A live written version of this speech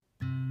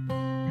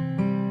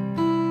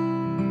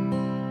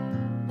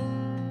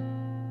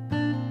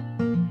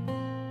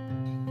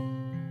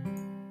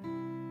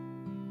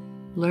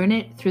Learn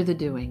it through the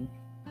doing.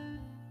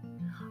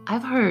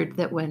 I've heard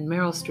that when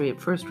Meryl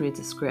Streep first reads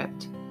a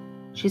script,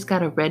 she's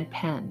got a red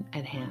pen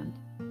at hand.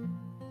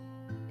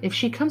 If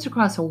she comes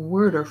across a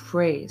word or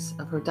phrase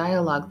of her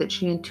dialogue that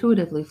she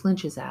intuitively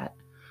flinches at,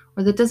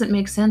 or that doesn't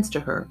make sense to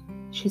her,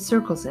 she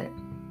circles it.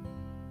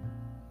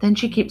 Then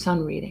she keeps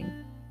on reading.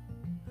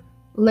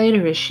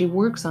 Later, as she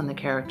works on the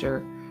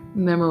character,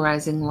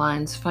 memorizing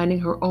lines,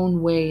 finding her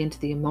own way into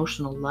the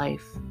emotional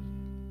life,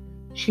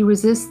 she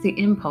resists the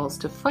impulse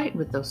to fight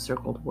with those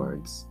circled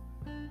words.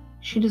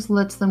 She just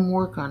lets them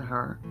work on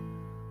her,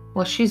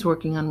 while she's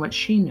working on what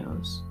she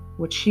knows,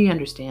 what she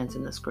understands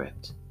in the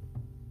script.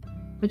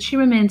 But she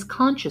remains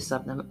conscious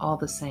of them all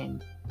the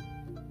same.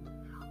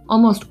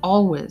 Almost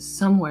always,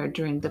 somewhere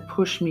during the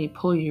push me,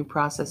 pull you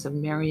process of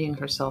marrying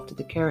herself to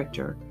the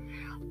character,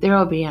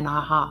 there'll be an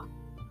aha,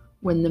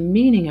 when the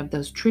meaning of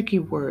those tricky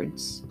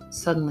words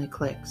suddenly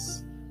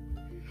clicks.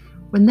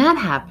 When that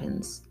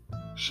happens,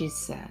 she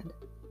said,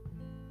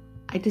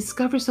 I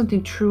discover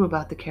something true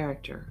about the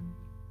character,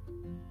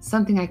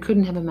 something I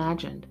couldn't have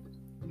imagined.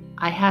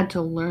 I had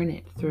to learn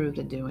it through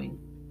the doing.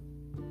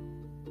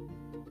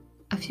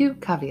 A few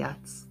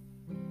caveats.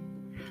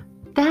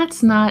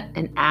 That's not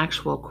an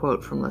actual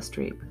quote from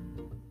LaStreep.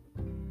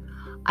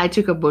 I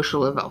took a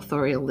bushel of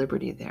authorial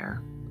liberty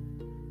there.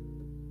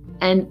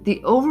 And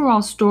the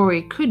overall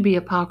story could be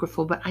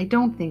apocryphal, but I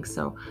don't think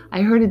so.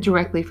 I heard it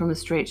directly from a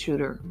straight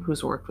shooter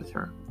who's worked with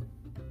her.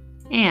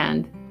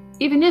 And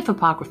even if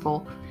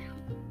apocryphal,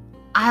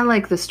 I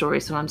like the story,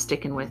 so I'm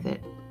sticking with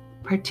it.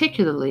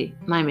 Particularly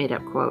my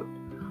made-up quote,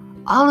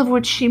 all of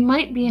which she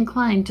might be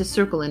inclined to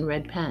circle in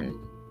red pen.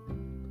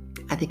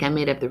 I think I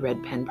made up the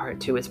red pen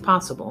part too, as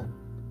possible.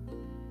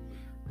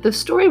 The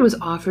story was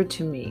offered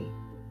to me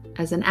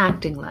as an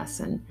acting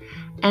lesson,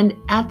 and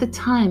at the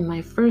time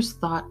my first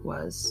thought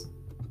was,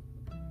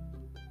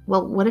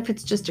 well, what if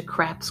it's just a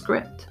crap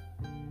script?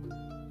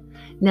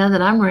 Now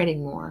that I'm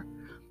writing more,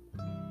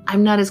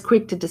 I'm not as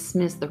quick to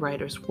dismiss the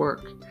writer's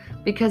work,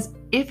 because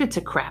if it's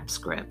a crap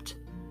script,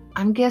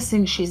 I'm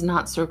guessing she's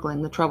not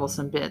circling the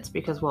troublesome bits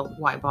because, well,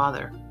 why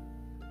bother?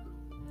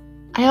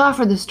 I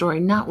offer the story,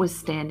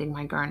 notwithstanding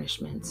my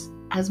garnishments,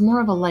 as more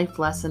of a life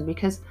lesson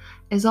because,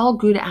 as all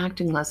good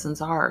acting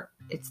lessons are,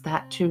 it's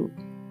that too.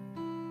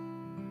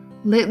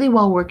 Lately,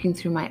 while working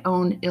through my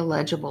own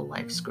illegible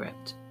life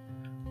script,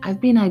 I've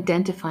been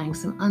identifying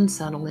some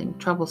unsettling,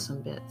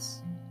 troublesome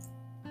bits.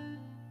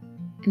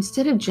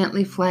 Instead of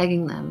gently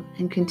flagging them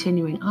and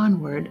continuing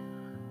onward,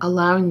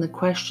 allowing the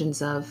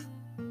questions of,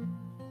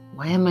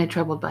 why am I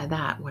troubled by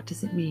that? What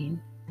does it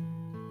mean?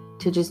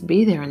 To just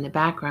be there in the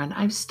background,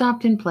 I've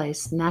stopped in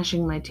place,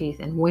 gnashing my teeth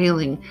and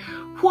wailing,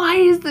 why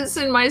is this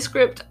in my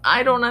script?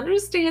 I don't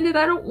understand it.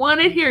 I don't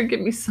want it here.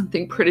 Give me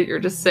something prettier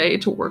to say,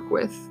 to work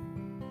with.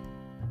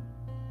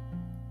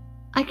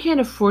 I can't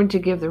afford to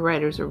give the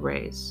writers a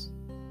raise,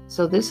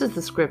 so this is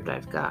the script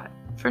I've got,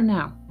 for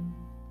now.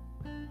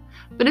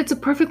 But it's a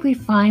perfectly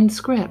fine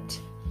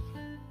script.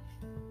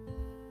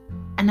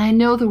 And I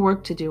know the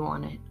work to do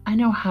on it. I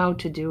know how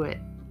to do it.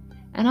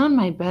 And on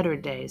my better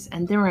days,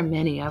 and there are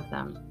many of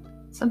them,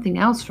 something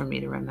else for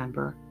me to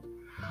remember,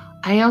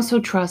 I also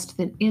trust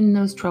that in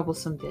those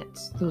troublesome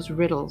bits, those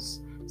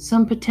riddles,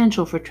 some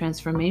potential for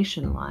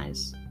transformation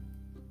lies.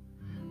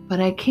 But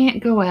I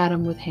can't go at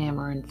them with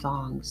hammer and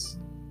thongs.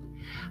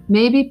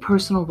 Maybe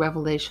personal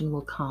revelation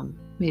will come,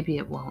 maybe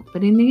it won't,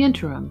 but in the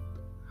interim,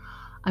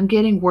 I'm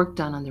getting work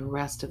done on the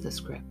rest of the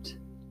script.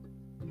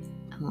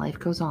 And life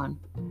goes on.